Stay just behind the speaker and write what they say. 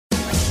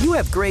You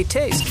have great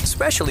taste,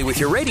 especially with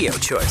your radio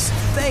choice.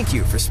 Thank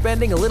you for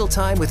spending a little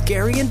time with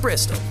Gary and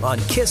Bristol on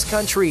Kiss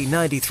Country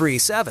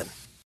 93.7.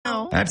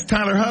 That's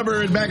Tyler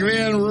Hubbard back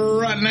then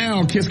right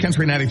now. Kiss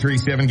Country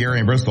 93.7, Gary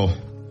and Bristol.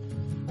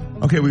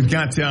 Okay, we've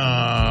got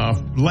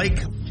lake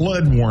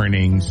flood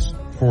warnings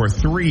for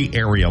 3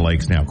 area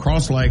lakes now.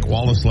 Cross Lake,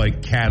 Wallace Lake,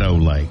 Caddo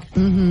Lake.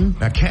 Mm-hmm.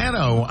 Now,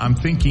 Caddo, I'm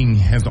thinking,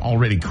 has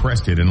already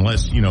crested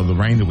unless, the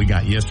rain that we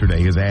got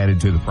yesterday has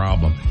added to the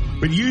problem.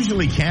 But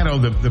usually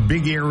Caddo, the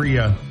big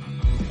area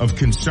of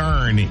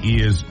concern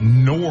is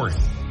north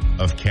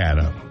of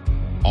Caddo.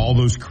 All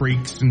those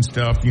creeks and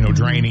stuff,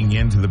 draining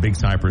into the Big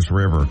Cypress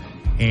River.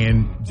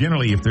 And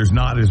generally, if there's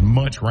not as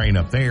much rain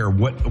up there,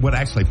 what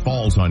actually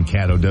falls on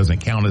Caddo doesn't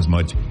count as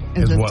much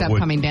as the what stuff would,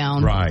 coming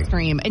down right.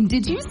 stream. And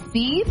did you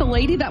see the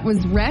lady that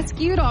was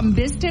rescued on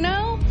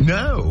Bistino?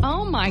 No.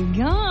 Oh my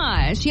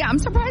gosh. Yeah, I'm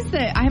surprised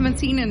that I haven't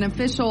seen an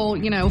official,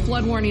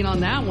 flood warning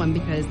on that one,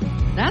 because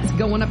that's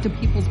going up to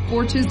people's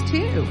porches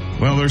too.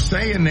 Well, they're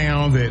saying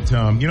now that,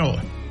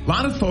 a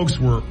lot of folks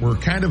were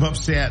kind of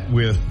upset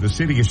with the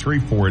city of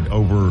Shreveport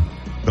over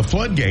the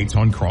floodgates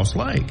on Cross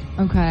Lake.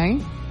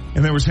 Okay.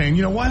 And they were saying,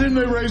 why didn't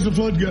they raise the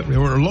floodgate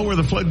or lower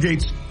the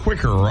floodgates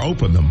quicker or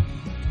open them?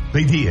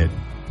 They did.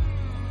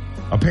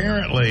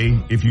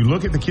 Apparently, if you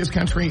look at the Kiss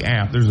Country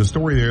app, there's a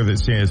story there that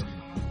says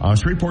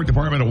Shreveport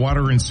Department of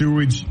Water and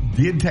Sewage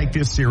did take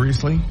this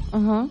seriously.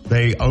 Uh-huh.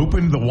 They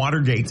opened the water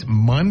gates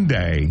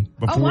Monday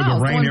before the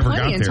rain ever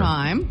got there.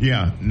 Time.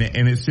 Yeah,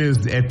 and it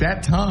says at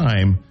that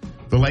time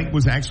the lake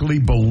was actually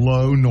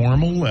below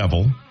normal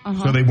level,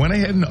 so they went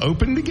ahead and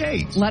opened the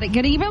gates. Let it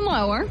get even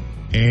lower.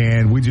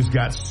 And we just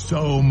got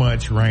so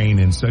much rain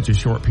in such a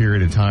short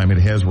period of time, it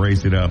has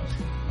raised it up.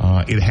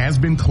 It has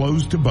been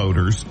closed to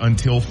boaters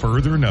until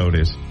further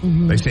notice.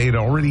 Mm-hmm. They say it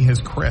already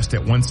has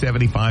crested at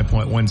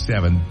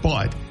 175.17,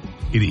 but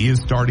it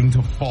is starting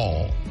to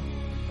fall.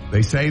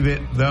 They say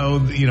that, though,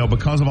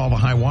 because of all the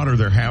high water,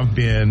 there have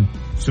been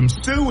some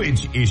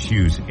sewage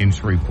issues in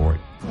Shreveport.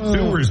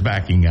 Sewers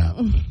backing up,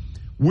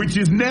 which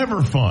is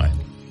never fun.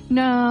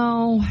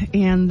 No,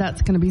 and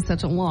that's going to be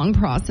such a long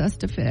process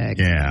to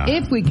fix. Yeah.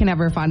 If we can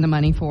ever find the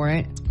money for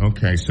it.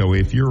 Okay, so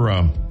if you're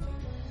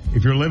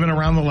living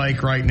around the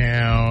lake right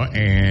now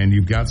and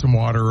you've got some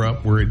water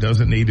up where it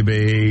doesn't need to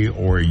be,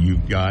 or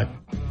you've got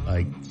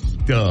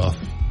stuff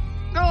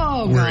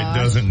where it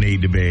doesn't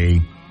need to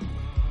be,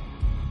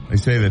 they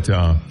say that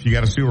if you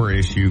got a sewer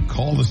issue,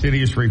 call the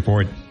city of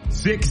Shreveport,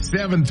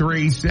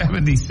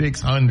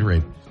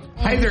 673-7600.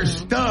 Hey, there's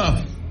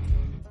stuff.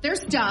 There's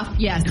stuff,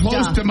 yes.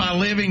 Close to my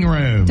living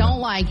room.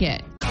 Don't like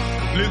it.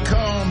 Luke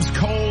Combs,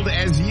 Cold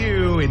as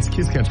You. It's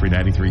Kiss Country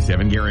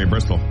 93.7, Gary and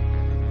Bristol.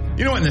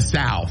 In the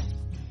South,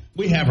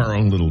 we have our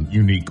own little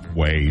unique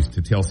ways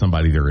to tell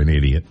somebody they're an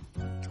idiot.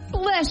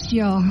 Bless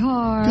your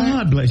heart.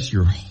 God bless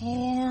your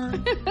heart.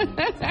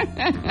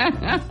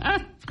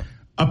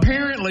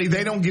 Apparently,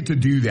 they don't get to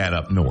do that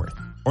up north,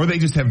 or they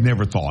just have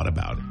never thought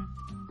about it.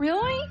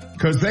 Really?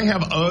 Because they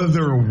have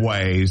other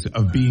ways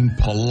of being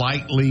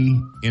politely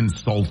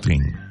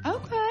insulting.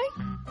 Okay.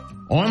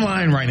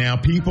 Online right now,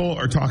 people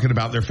are talking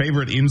about their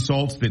favorite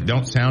insults that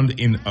don't sound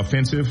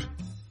offensive.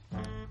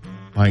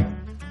 Like,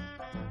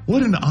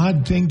 what an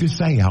odd thing to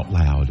say out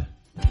loud.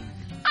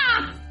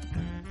 Ah!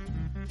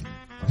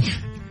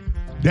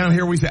 Down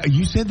here we say,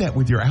 you said that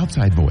with your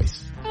outside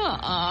voice.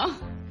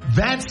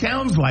 That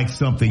sounds like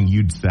something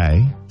you'd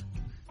say.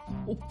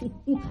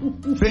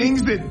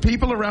 Things that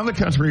people around the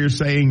country are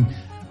saying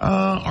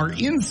are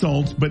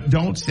insults but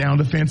don't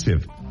sound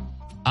offensive.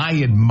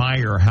 I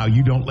admire how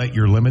you don't let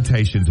your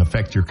limitations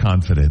affect your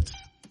confidence.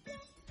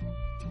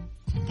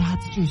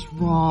 That's just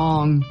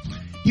wrong.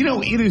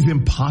 It is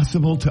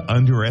impossible to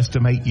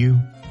underestimate you.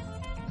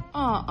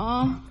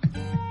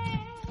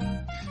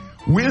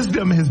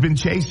 Wisdom has been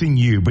chasing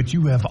you, but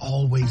you have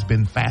always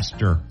been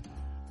faster.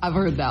 I've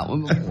heard that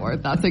one before.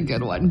 That's a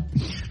good one.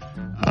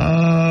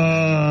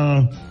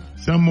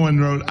 Someone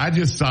wrote, I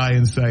just sigh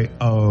and say,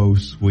 oh,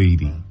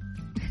 sweetie.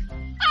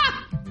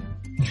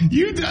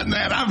 You've done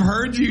that. I've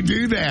heard you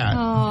do that.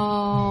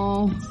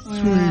 Oh,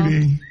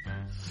 sweetie.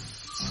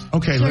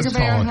 Okay, Sugar let's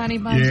bear, talk. honey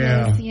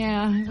bunches.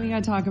 Yeah, we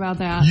got to talk about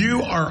that.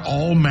 You are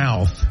all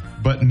mouth,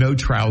 but no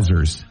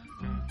trousers.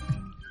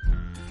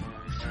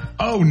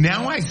 Oh,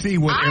 now I see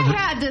what... I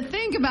had to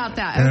think about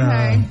that.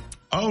 Okay.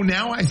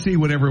 Now I see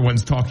what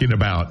everyone's talking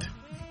about.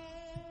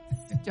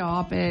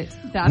 Stop it.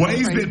 That's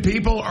Ways crazy. that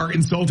people are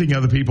insulting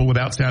other people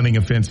without sounding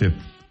offensive.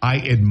 I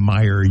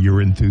admire your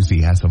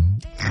enthusiasm.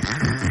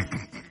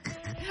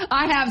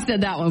 I have said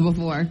that one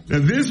before. Now,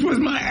 this was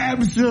my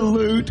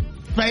absolute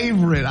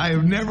favorite. I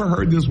have never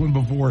heard this one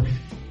before.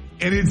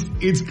 And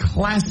it's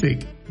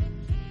classic.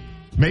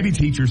 Maybe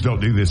teachers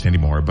don't do this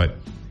anymore, but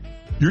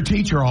your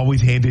teacher always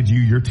handed you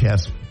your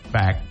test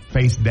back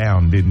face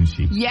down, didn't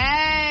she?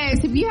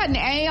 Yes. If you had an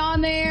A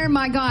on there,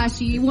 my gosh,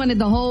 you wanted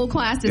the whole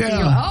class to see you.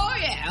 Oh,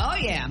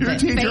 yeah. Your but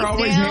teacher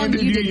always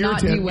handed you your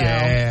test. Well.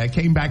 Yeah, it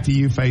came back to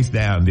you face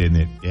down, didn't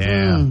it?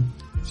 Yeah.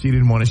 She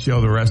didn't want to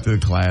show the rest of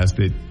the class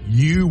that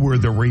you were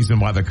the reason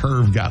why the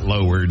curve got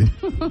lowered.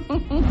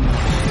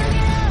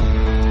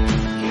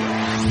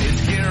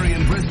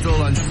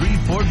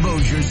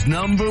 Bossier's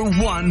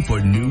 #1 for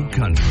new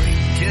country.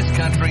 Kiss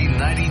Country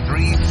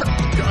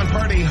 93.7. John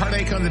Party,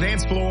 Heartache on the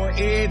Dance Floor.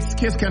 It's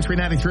Kiss Country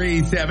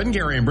 93.7,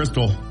 Gary in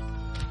Bristol.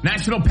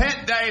 National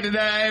Pet Day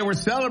today. We're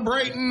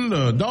celebrating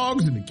the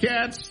dogs and the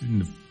cats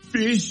and the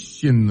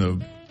fish and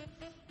the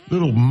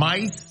little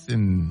mice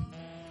and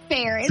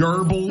ferrets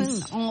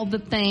gerbils. and all the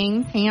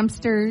things,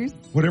 hamsters.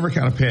 Whatever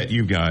kind of pet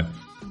you've got.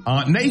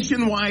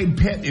 Nationwide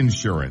pet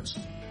insurance.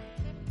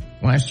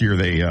 Last year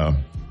they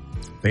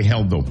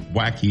held the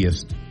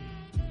wackiest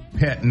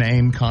pet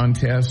name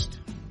contest.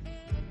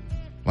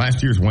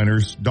 Last year's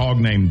winners, dog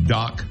named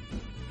Doc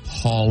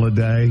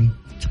Holiday.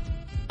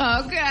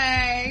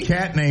 Okay.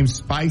 Cat named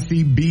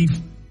Spicy Beef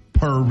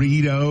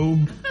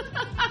Burrito.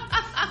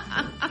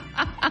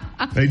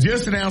 They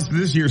just announced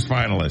this year's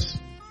finalists.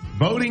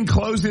 Voting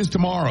closes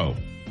tomorrow.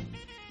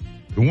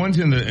 The ones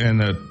in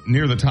the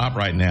near the top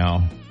right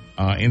now,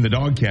 in the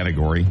dog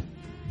category,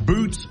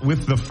 Boots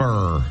with the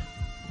Fur.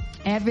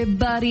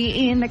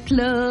 Everybody in the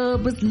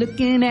club was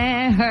looking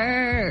at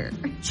her.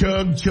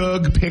 Chug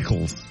Chug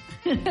Pickles.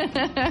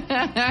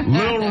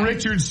 Little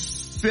Richard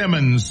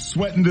Simmons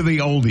sweating to the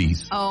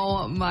oldies.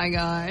 Oh my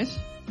gosh.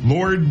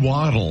 Lord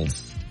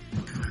Waddles.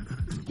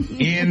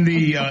 In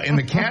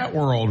the cat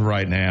world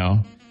right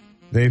now,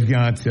 they've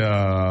got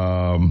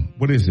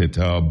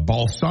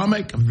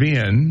Balsamic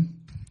Vin.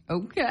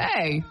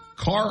 Okay.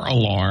 Car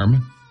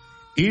Alarm.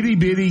 Itty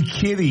Bitty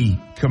Kitty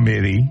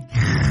Committee.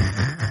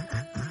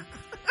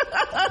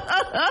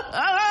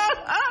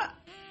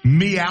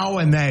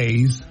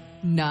 Meow-a-nays.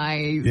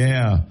 Nice.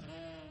 Yeah.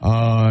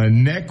 I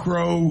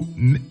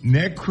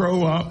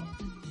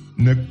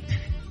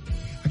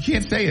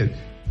can't say it.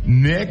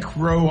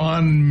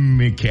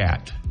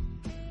 Necroonmicat.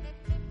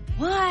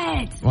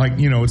 What? Like,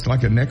 it's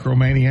like a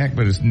necromaniac,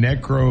 but it's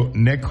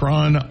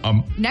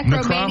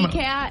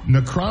Necromaniacat?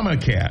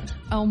 Necromacat.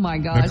 Oh my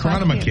gosh. I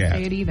can't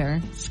say it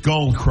either.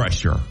 Skull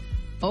Crusher.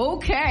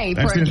 Okay,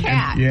 for a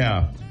cat.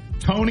 Yeah.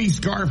 Tony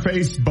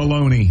Scarface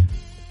Baloney.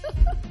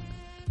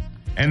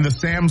 And the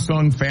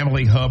Samsung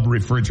Family Hub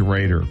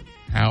Refrigerator.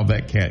 How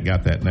that cat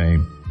got that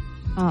name.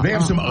 They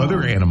have some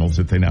other animals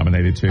that they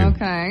nominated too.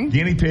 Okay.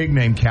 Guinea pig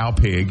named Cow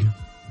Pig.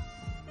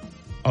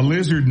 A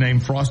lizard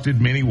named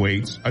Frosted Mini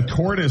Wheats. A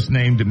tortoise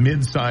named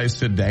Mid-Size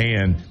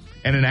Sedan.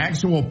 And an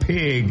actual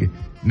pig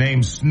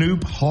named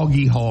Snoop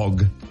Hoggy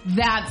Hog.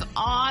 That's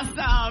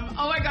awesome.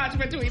 Oh my gosh,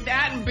 between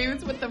that and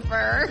Boots with the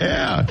Fur.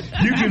 Yeah.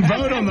 You can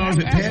vote on those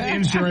at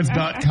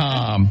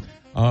petinsurance.com.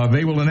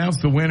 They will announce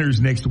the winners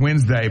next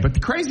Wednesday. But the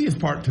craziest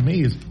part to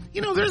me is,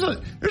 there's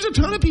a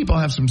ton of people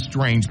have some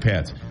strange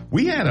pets.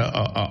 We had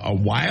a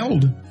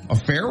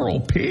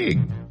feral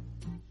pig,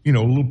 a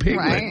little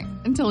piglet. Right,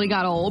 until he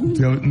got old.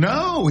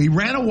 No, he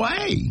ran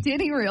away. Did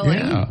he really?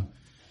 Yeah.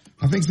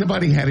 I think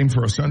somebody had him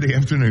for a Sunday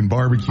afternoon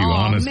barbecue,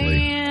 honestly.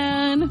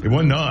 Man. It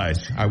wasn't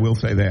us, I will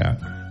say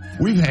that.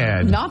 We've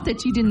had... Not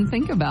that you didn't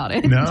think about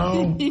it.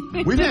 No.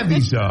 We've had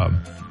these... what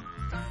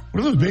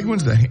are those big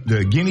ones?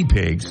 The guinea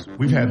pigs.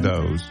 We've had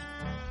those.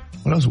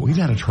 What else? We've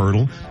had a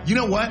turtle. You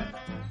know what?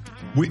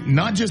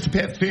 Not just a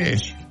pet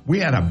fish. We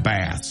had a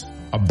bass.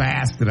 A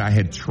bass that I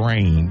had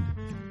trained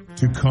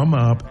to come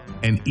up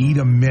and eat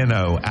a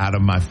minnow out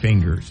of my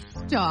fingers.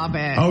 Stop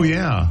it. Oh,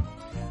 yeah.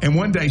 And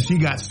one day she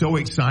got so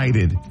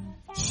excited,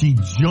 she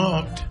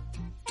jumped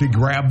to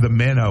grab the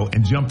minnow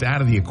and jumped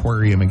out of the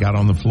aquarium and got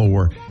on the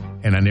floor.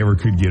 And I never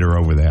could get her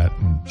over that.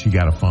 And she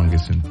got a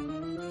fungus and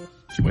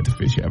she went to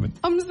fish heaven.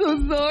 I'm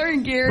so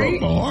sorry, Gary.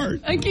 Broke my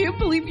heart. I can't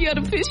believe you had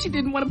a fish you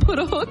didn't want to put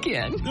a hook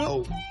in.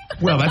 No.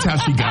 Well, that's how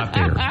she got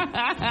there.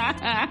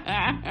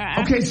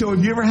 Okay, so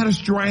have you ever had a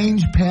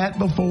strange pet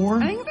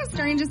before? I think the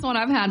strangest one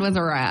I've had was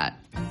a rat.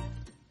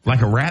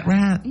 Like a rat?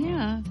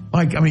 Yeah.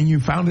 You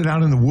found it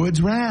out in the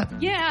woods rat?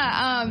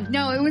 Yeah.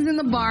 No, it was in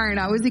the barn.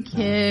 I was a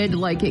kid.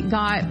 It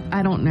got,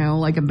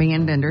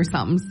 abandoned or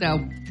something. So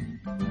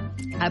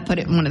I put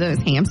it in one of those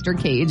hamster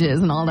cages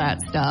and all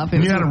that stuff.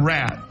 And you had a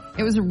rat?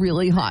 It was a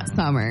really hot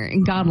summer,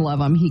 and God love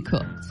him, he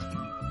cooked.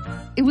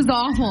 It was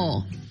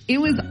awful. It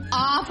was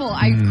awful.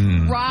 I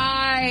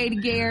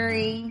cried,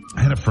 Gary.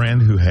 I had a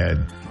friend who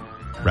had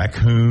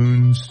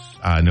raccoons.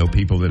 I know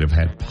people that have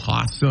had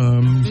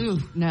possums. Ooh,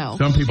 no.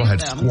 Some people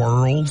had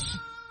squirrels.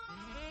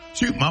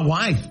 Shoot, my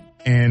wife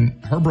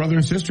and her brother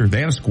and sister, they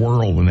had a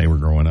squirrel when they were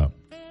growing up.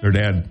 Their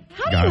dad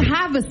How do you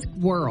have a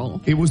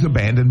squirrel? It was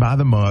abandoned by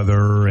the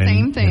mother.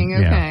 Same thing,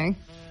 okay. Yeah.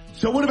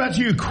 So what about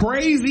you?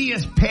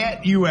 Craziest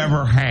pet you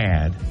ever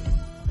had?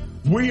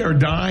 We are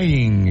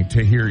dying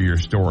to hear your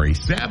story.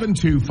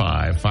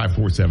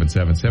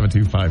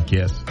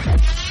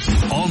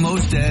 725-5477-725-KISS.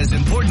 Almost as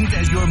important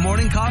as your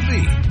morning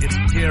coffee. It's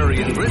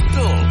Gary and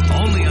Bristol,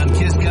 only on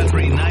Kiss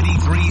Country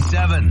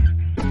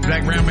 93.7.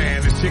 Zach Brown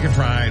Man is chicken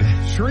fried.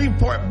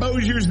 Shreveport,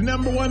 Bossier's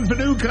 #1 for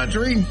new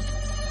country.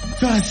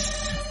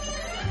 Thus,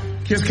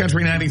 Kiss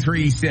Country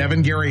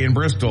 93.7, Gary and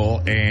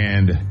Bristol.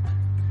 And,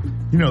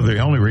 the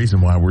only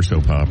reason why we're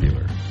so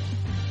popular,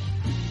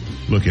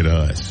 look at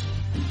us.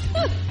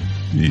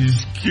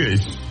 Kiss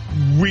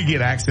we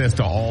get access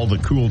to all the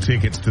cool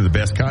tickets to the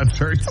best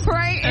concerts.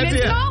 Right. And That's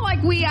it's it. not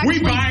like we actually...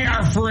 We buy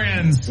our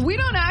friends. We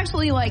don't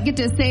actually like get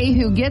to say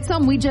who gets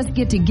them. We just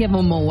get to give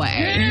them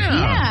away.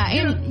 Yeah.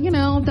 And, you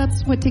know,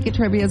 that's what Ticket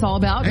Trivia is all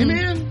about.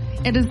 Amen.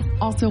 And it is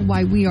also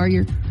why we are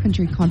your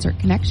country concert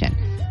connection.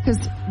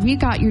 Because we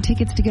got your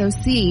tickets to go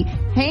see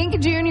Hank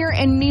Jr.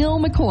 and Neil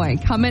McCoy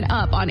coming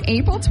up on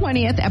April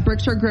 20th at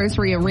Brookshire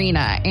Grocery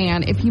Arena.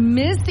 And if you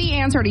missed the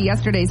answer to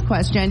yesterday's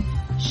question,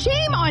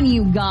 shame on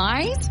you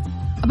guys.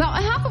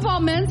 About half of all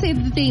men say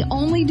that they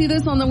only do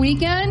this on the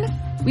weekend.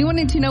 We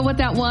wanted to know what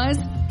that was.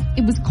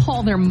 It was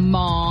call their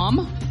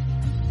mom.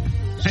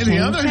 Hey, the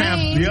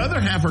other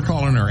half are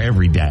calling her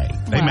every day.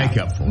 They make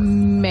up for it.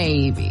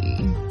 Maybe.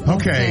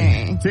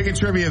 Okay. Ticket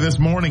trivia this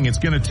morning. It's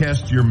going to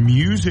test your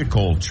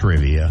musical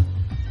trivia.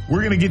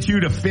 We're going to get you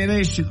to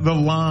finish the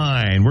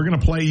line. We're going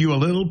to play you a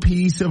little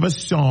piece of a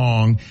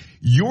song.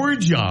 Your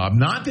job,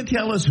 not to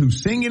tell us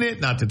who's singing it,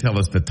 not to tell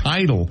us the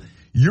title.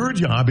 Your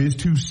job is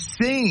to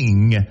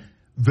sing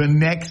the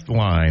next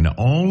line.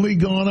 Only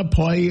going to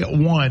play it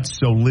once,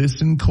 so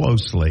listen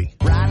closely.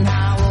 Right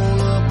now,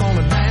 roll up on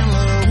the down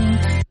low.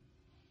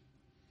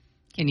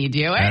 Can you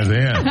do it? As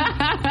in.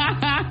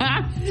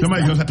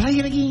 Somebody's going to say, play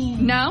it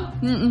again. No.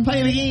 Mm-mm.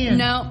 Play it again.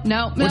 No.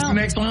 What's the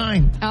next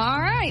line? All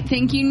right.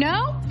 Think you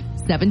know?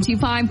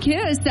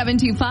 725-KISS,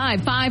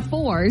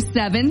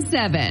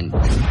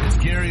 725-5477. It's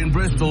Gary in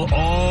Bristol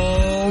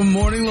all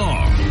morning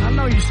long. I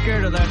know you're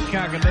scared of that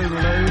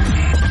cock-a-doodle-doo.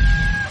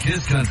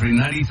 Kiss Country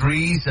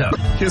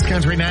 93.7. Kiss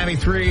Country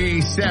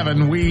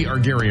 93.7. We are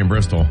Gary in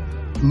Bristol.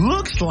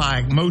 Looks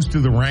like most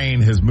of the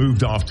rain has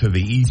moved off to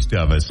the east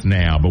of us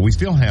now, but we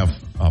still have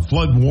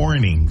flood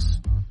warnings.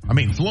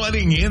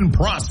 Flooding in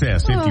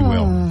process, if you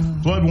will.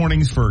 Flood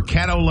warnings for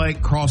Caddo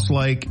Lake, Cross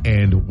Lake,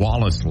 and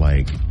Wallace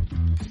Lake.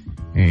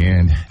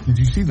 And did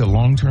you see the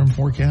long-term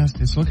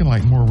forecast? It's looking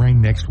like more rain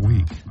next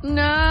week.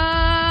 No.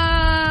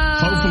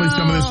 Hopefully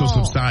some of this will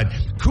subside.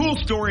 Cool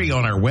story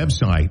on our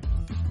website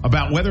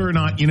about whether or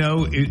not,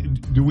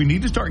 do we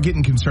need to start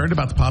getting concerned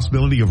about the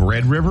possibility of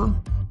Red River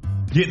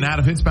getting out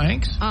of its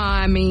banks?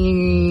 Have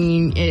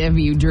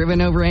you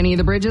driven over any of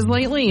the bridges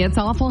lately? It's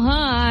awful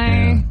high.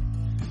 Yeah.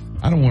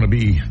 I don't want to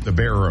be the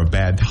bearer of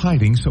bad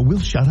tidings, so we'll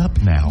shut up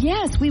now.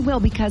 Yes, we will,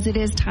 because it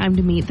is time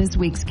to meet this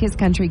week's Kiss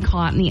Country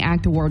Caught in the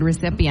Act Award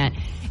recipient.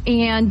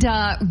 And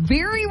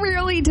very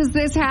rarely does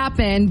this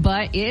happen,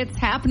 but it's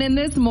happening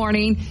this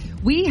morning.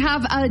 We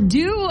have a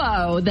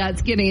duo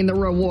that's getting the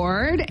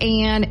reward,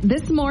 and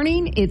this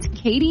morning it's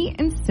Katie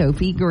and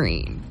Sophie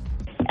Green.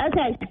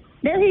 Okay,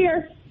 they're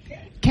here.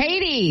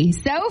 Katie,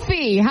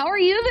 Sophie, how are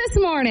you this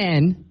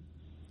morning?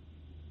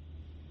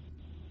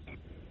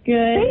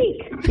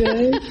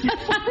 Good.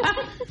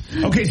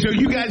 Okay, so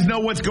you guys know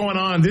what's going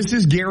on. This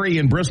is Gary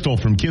in Bristol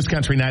from Kiss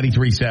Country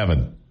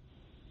 93.7.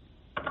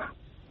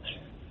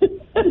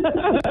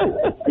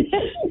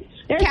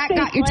 Cat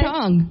got your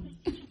tongue.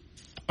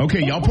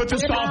 Okay, y'all put the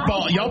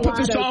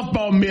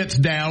softball mitts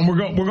down. We're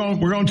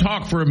going to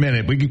talk for a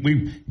minute.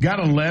 We got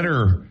a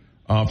letter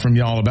from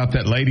y'all about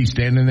that lady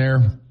standing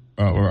there,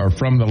 or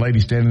from the lady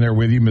standing there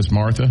with you, Miss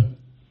Martha.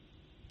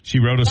 She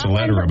wrote us a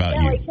letter about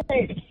you.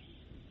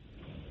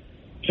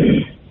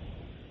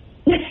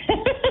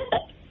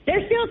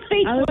 They're still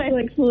speechless. I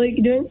was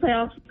doing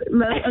playoff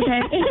mode.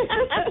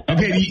 Okay.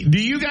 Okay,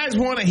 do you guys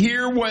want to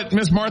hear what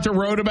Miss Martha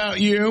wrote about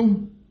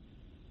you?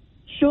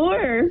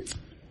 Sure.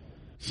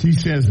 She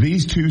says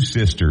these two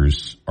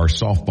sisters are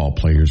softball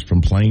players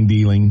from Plain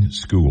Dealing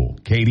School,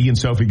 Katie and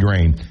Sophie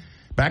Green.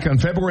 Back on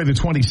February the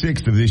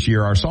 26th of this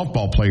year, our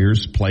softball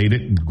players played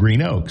at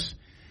Green Oaks.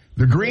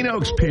 The Green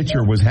Oaks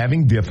pitcher was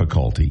having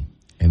difficulty,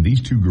 and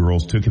these two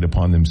girls took it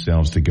upon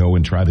themselves to go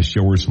and try to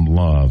show her some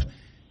love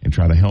and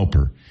try to help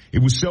her.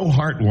 It was so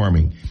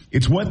heartwarming.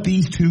 It's what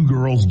these two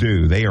girls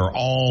do. They are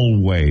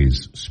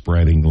always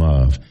spreading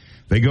love.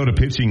 They go to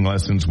pitching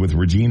lessons with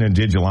Regina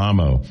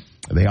DiGiolamo.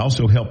 They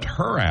also helped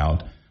her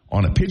out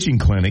on a pitching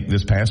clinic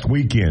this past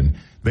weekend.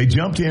 They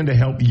jumped in to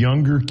help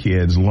younger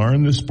kids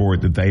learn the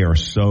sport that they are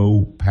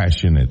so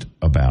passionate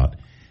about.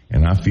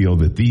 And I feel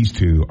that these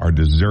two are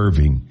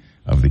deserving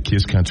of the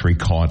Kiss Country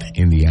Caught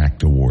in the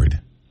Act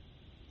Award.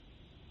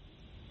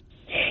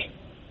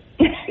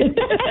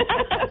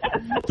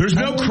 There's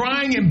no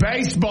crying in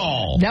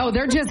baseball. No,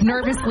 they're just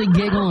nervously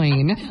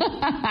giggling.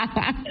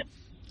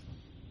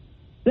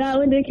 That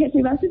one did catch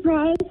me by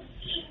surprise.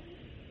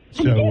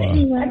 So,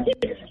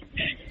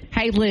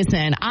 Hey,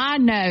 listen, I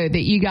know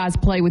that you guys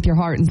play with your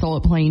heart and soul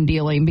at Plain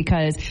Dealing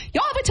because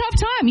y'all have a tough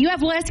time. You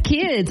have less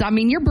kids.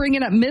 You're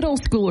bringing up middle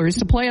schoolers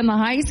to play on the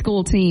high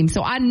school team,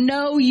 so I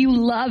know you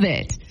love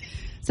it.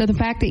 So the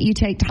fact that you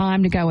take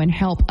time to go and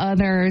help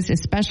others,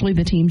 especially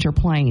the teams you're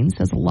playing,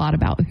 says a lot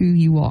about who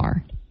you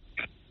are.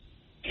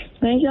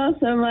 Thank y'all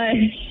so much.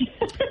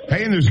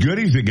 Hey, and there's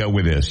goodies that go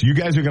with this. You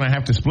guys are going to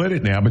have to split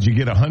it now, but you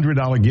get a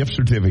 $100 gift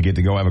certificate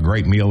to go have a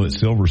great meal at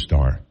Silver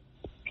Star.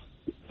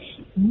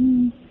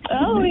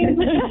 Oh,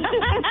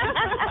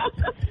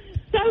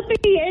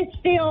 Sophie is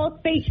still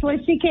speechless.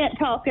 speechless. She can't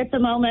talk at the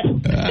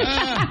moment.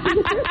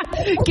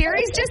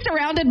 Gary's just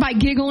surrounded by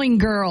giggling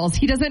girls.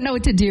 He doesn't know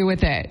what to do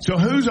with it. So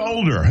who's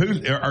older?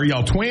 Are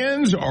y'all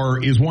twins,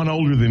 or is one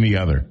older than the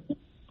other?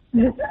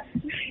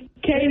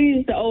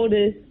 Katie's the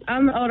oldest.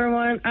 I'm the older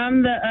one.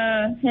 I'm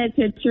the head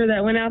pitcher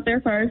that went out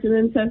there first, and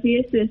then Sophie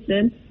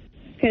assisted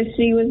because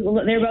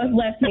they're both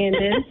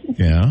left-handed.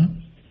 Yeah.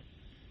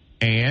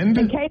 And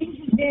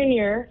Katie's a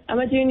junior. I'm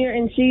a junior,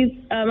 and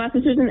my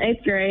sister's in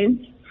 8th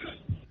grade.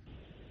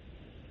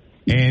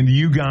 And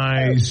you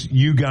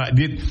got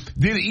did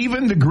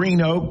even the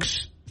Green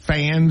Oaks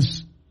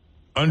fans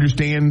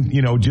understand,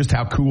 just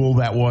how cool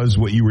that was,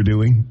 what you were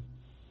doing?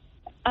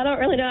 I don't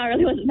really know. I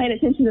really wasn't paying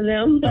attention to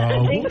them. But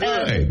I think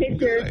the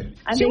picture.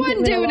 She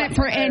wasn't doing it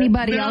for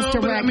anybody else to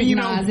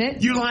recognize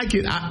it. You like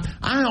it.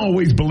 I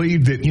always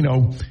believed that,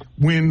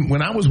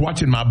 when I was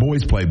watching my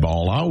boys play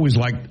ball, I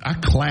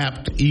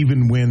clapped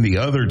even when the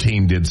other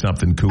team did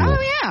something cool. Oh,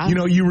 yeah.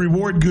 You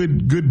reward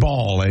good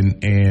ball,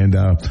 and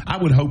I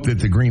would hope that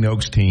the Green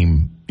Oaks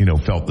team,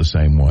 felt the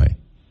same way.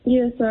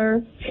 Yes,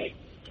 sir.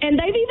 And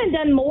they've even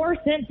done more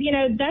since,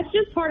 that's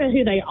just part of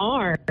who they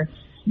are.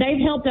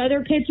 They've helped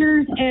other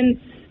pitchers, and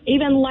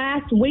even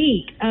last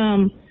week,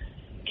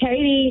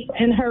 Katie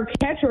and her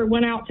catcher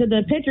went out to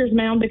the pitcher's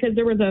mound because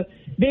there was a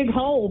big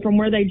hole from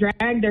where they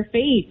dragged their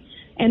feet.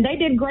 And they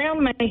did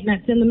ground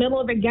maintenance in the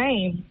middle of a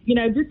game,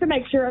 just to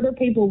make sure other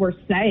people were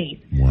safe.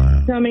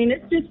 Wow. So,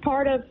 it's just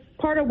part of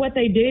what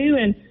they do,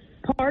 and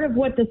part of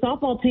what the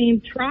softball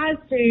team tries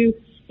to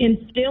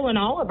instill in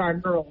all of our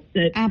girls.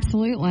 That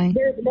absolutely.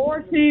 There's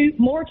more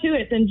to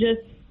it than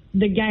just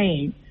the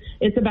game.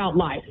 It's about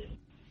life.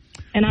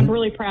 And I'm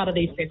really proud of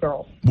these two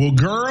girls. Well,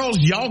 girls,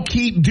 y'all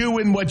keep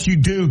doing what you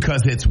do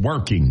because it's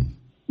working.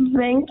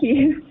 Thank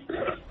you.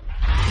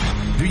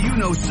 Do you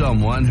know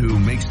someone who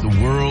makes the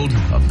world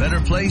a better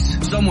place?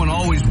 Someone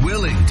always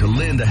willing to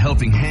lend a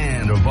helping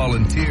hand or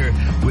volunteer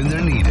when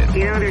they're needed.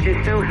 They're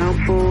just so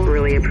helpful.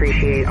 Really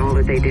appreciate all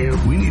that they do.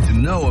 We need to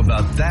know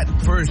about that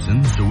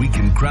person so we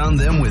can crown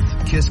them with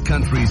Kiss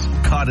Country's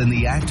Caught in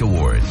the Act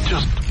Award.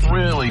 Just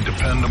really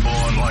dependable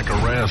and like a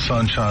ray of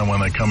sunshine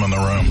when they come in the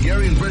room.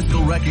 Gary and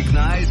Bristol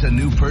recognize a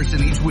new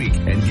person each week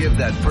and give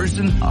that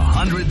person a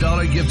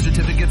 $100 gift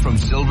certificate from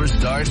Silver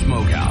Star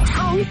Smokehouse.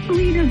 How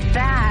sweet is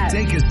that?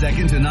 Take a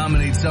second to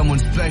nominate someone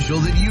special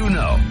that you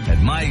know at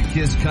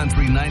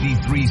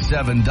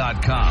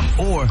mykisscountry937.com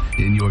or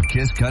in your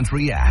Kiss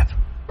Country app.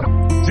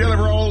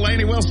 Silver old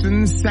Laney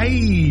Wilson,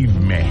 save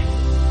me.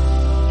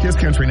 Kiss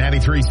Country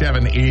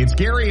 93.7. It's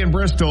Gary in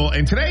Bristol,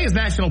 and today is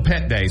National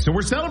Pet Day. So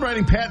we're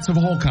celebrating pets of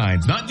all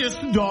kinds, not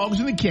just the dogs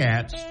and the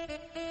cats,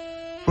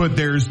 but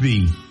there's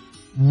the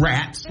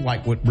rats,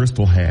 like what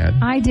Bristol had.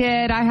 I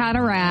did. I had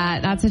a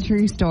rat. That's a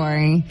true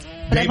story.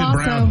 But David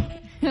Brown.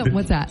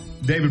 What's that?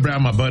 David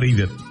Brown, my buddy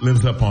that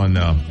lives up on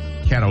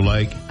Caddo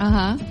Lake.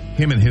 Uh-huh.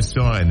 Him and his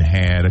son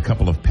had a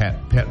couple of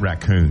pet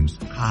raccoons.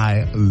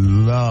 I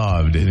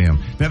loved them.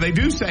 Now, they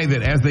do say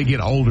that as they get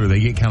older,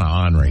 they get kind of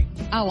ornery.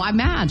 Oh, I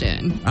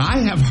imagine. I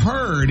have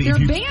heard... They're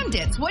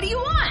bandits. What do you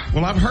want?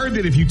 Well, I've heard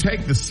that if you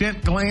take the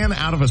scent gland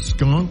out of a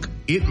skunk,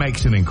 it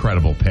makes an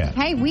incredible pet.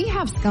 Hey, we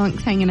have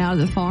skunks hanging out of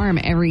the farm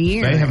every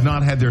year. They have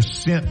not had their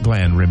scent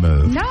gland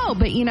removed. No,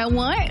 but you know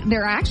what?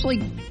 They're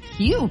actually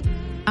cute.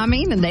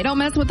 And they don't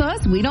mess with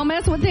us. We don't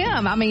mess with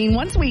them.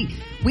 Once we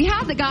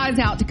have the guys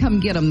out to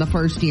come get them the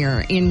first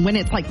year, and when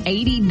it's like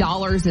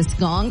 $80 a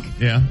skunk,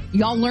 yeah,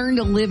 y'all learn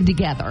to live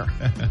together.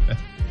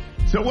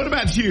 So what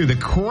about you? The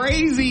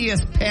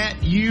craziest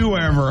pet you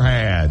ever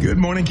had? Good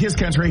morning, Kiss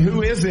Country.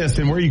 Who is this,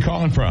 and where are you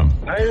calling from?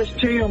 Hey, it's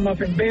Tim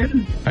up in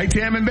Benton. Hey,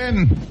 Tim in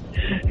Benton.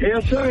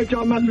 Yes, sir.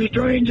 Talking about the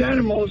strange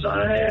animals.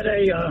 I had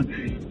a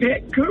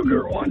pet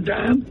cougar one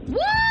time.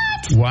 What?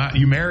 Wow,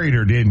 you married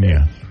her, didn't you?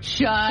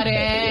 Shut it.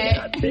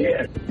 Yeah, I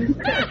did.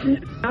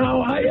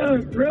 Oh, I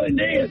really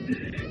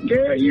did.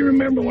 Gary, you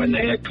remember when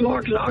they had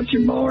Clark's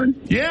Auction Barn?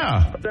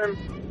 Yeah.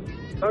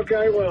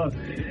 Okay, well,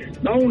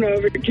 the owner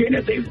of it,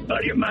 Kenneth, he's a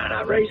buddy of mine.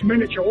 I raised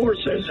miniature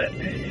horses, and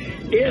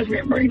he asked me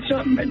to bring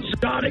something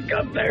exotic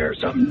up there,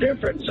 something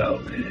different.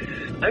 So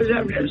I was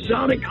having an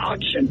exotic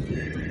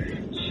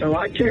auction. So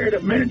I carried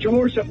a miniature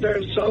horse up there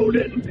and sold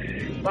it.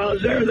 And while I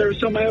was there was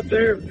somebody up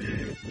there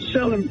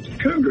selling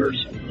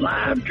cougars,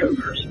 live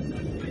cougars.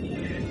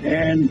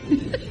 And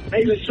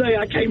needless to say,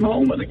 I came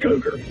home with a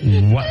cougar.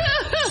 What?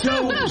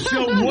 So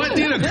what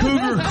did a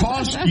cougar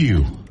cost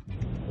you?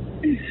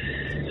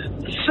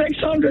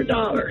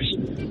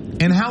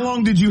 $600. And how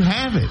long did you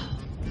have it?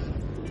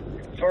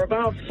 For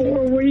about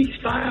 4 weeks,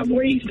 5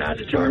 weeks. I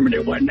determined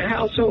it wasn't a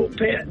household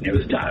pet. It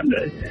was time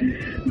to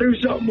do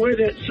something with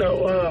it.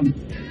 So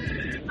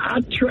I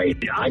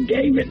gave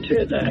it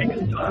to the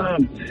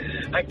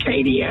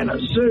Acadiana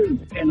Zoo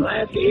in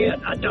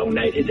Lafayette. I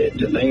donated it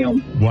to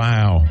them.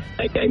 Wow.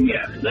 They gave me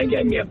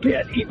a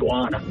pet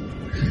iguana.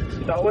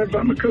 So I went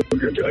from a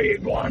cougar to an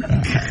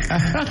iguana.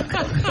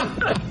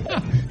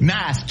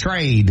 Nice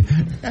trade.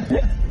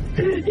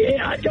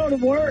 Yeah, I'd go to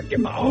work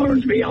and my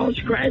arms be all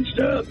scratched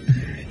up.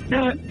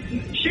 Now,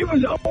 she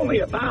was only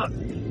about,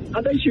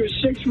 I think she was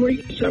 6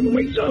 weeks, 7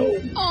 weeks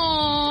old.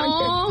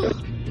 Aww.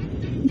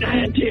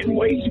 9-10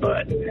 weeks,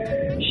 but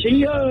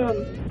she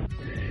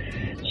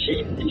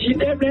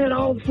definitely had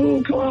all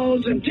full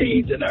claws and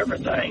teeth and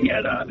everything.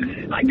 And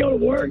I go to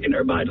work and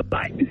everybody's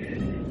like,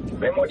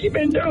 man, what you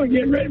been doing?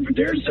 Getting ready for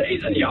deer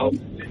season? Y'all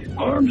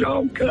arms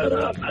all cut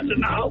up. I said,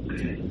 no,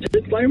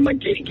 just playing with my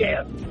kitty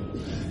cat.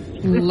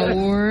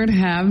 Lord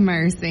have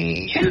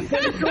mercy. It was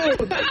pretty cool.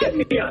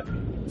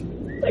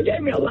 They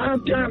gave me a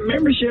lifetime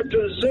membership to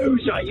the zoo,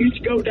 so I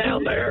used to go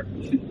down there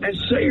and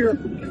see her,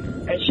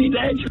 and she'd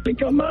actually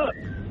come up.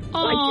 Aww.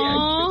 Like she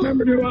actually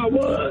remembered who I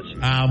was.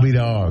 I'll be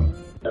dog.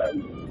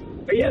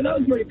 But yeah, that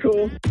was pretty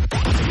cool.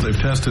 They've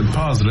tested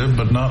positive,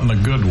 but not in a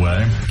good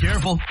way.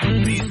 Careful.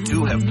 These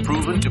two have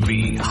proven to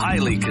be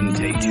highly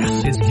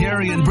contagious. It's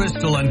Gary and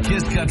Bristol on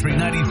Kiss Country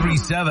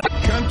 93.7.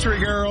 Country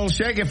girl,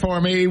 shake it for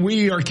me.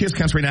 We are Kiss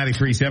Country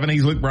 93.7.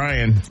 He's Luke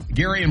Bryan.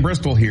 Gary and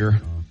Bristol here.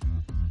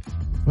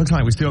 Looks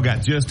like we still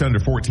got just under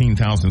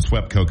 14,000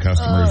 SWEPCO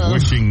customers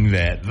wishing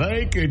that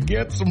they could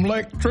get some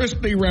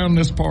electricity around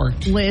this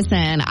part.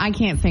 Listen, I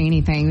can't say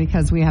anything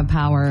because we have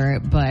power,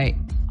 but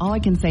all I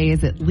can say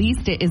is at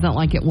least it isn't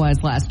like it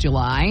was last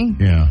July.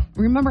 Yeah.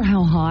 Remember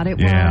how hot it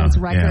was?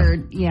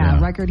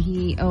 Record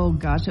heat. Oh,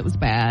 gosh, it was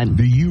bad.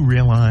 Do you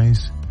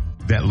realize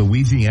that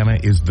Louisiana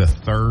is the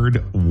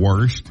third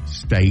worst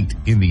state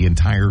in the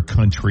entire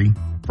country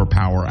for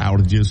power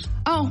outages?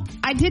 Oh,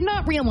 I did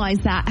not realize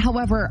that.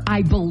 However,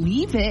 I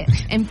believe it.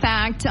 In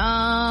fact,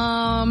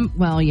 I'm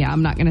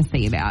not going to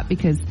say that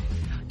because,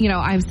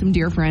 I have some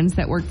dear friends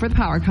that work for the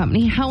power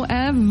company.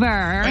 However...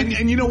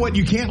 And you know what?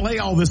 You can't lay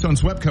all this on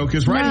SWEPCO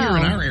because here in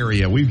our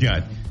area, we've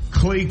got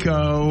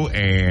Cleco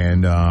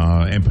and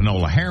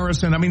Panola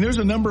Harrison. I mean, there's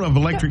a number of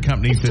electric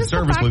companies that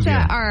service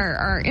Louisiana. That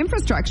our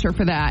infrastructure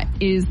for that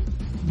is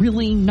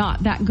really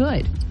not that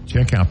good.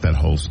 Check out that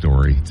whole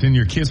story. It's in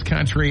your Kiss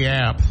Country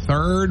app.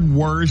 Third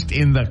worst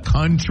in the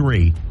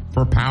country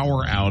for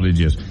power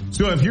outages.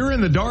 So if you're in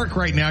the dark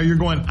right now, you're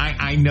going,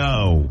 I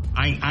know.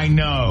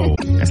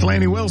 That's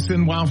Lanny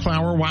Wilson,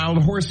 Wildflower,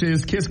 Wild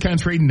Horses, Kiss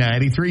Country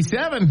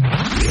 93.7.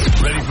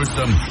 Ready for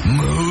some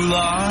moolah?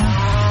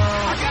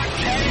 I got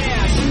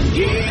cash.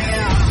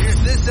 Yeah.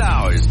 Here's this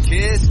hour's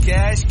Kiss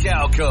Cash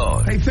Cow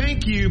Code. Hey,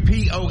 thank you,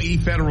 POE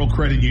Federal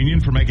Credit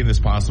Union, for making this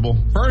possible.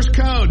 First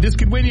code, this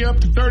could win you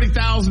up to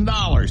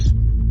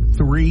 $30,000.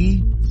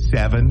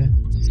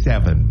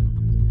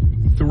 377.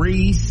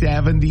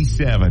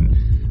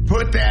 377.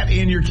 Put that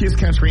in your Kiss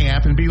Country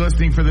app and be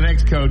listening for the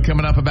next code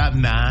coming up about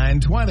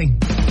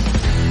 9:20.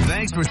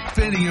 Thanks for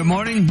spending your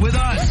morning with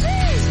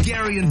us.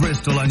 Gary and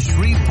Bristol on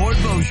Shreveport,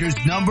 Bossier's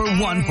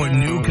 #1 for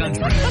new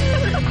country.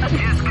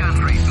 Kiss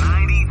Country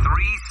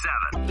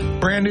 93.7.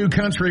 Brand new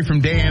country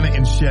from Dan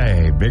and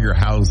Shay. Bigger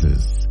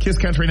houses. Kiss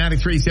Country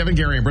 93.7,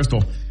 Gary and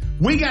Bristol.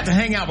 We got to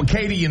hang out with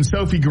Katie and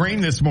Sophie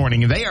Green this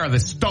morning, and they are the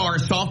star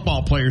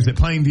softball players at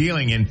Plain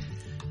Dealing, and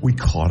we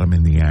caught them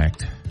in the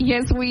act.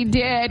 Yes, we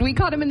did. We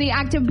caught them in the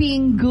act of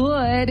being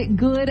good,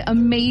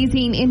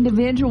 amazing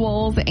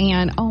individuals.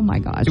 And, oh, my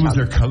gosh. It was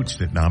their coach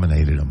that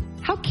nominated them.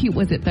 How cute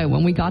was it, though,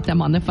 when we got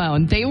them on the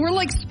phone? They were,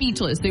 like,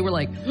 speechless. They were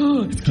like,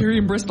 oh, it's Gary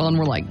and Bristol. And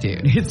we're like,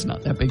 dude, it's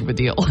not that big of a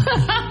deal.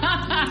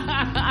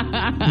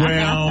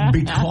 Well,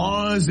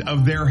 because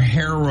of their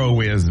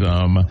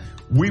heroism,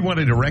 we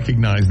wanted to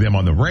recognize them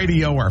on the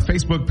radio, our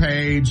Facebook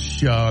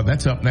page.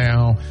 That's up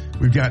now.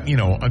 We've got,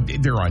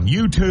 they're on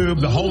YouTube,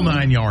 the whole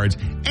 9 yards.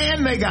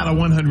 And they got a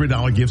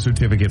 $100 gift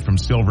certificate from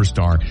Silver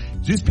Star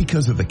just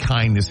because of the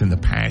kindness and the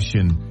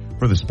passion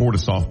for the sport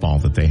of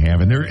softball that they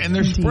have. And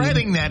they're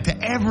spreading that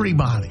to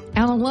everybody.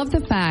 And I love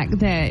the fact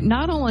that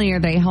not only are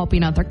they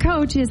helping out their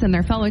coaches and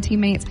their fellow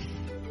teammates,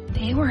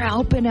 they were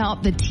helping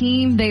out the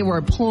team they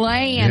were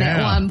playing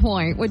at one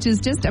point, which is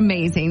just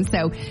amazing.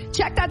 So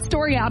check that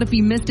story out if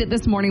you missed it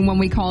this morning when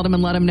we called them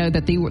and let them know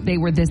that they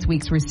were this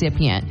week's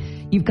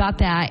recipient. You've got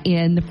that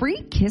in the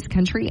free Kiss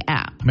Country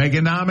app. Make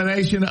a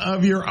nomination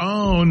of your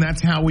own.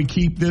 That's how we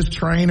keep this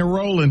train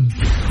a-rolling.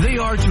 They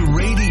are to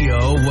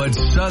radio what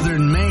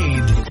Southern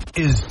made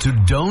is to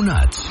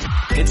donuts.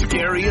 It's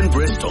Gary and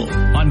Bristol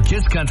on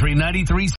Kiss Country 93.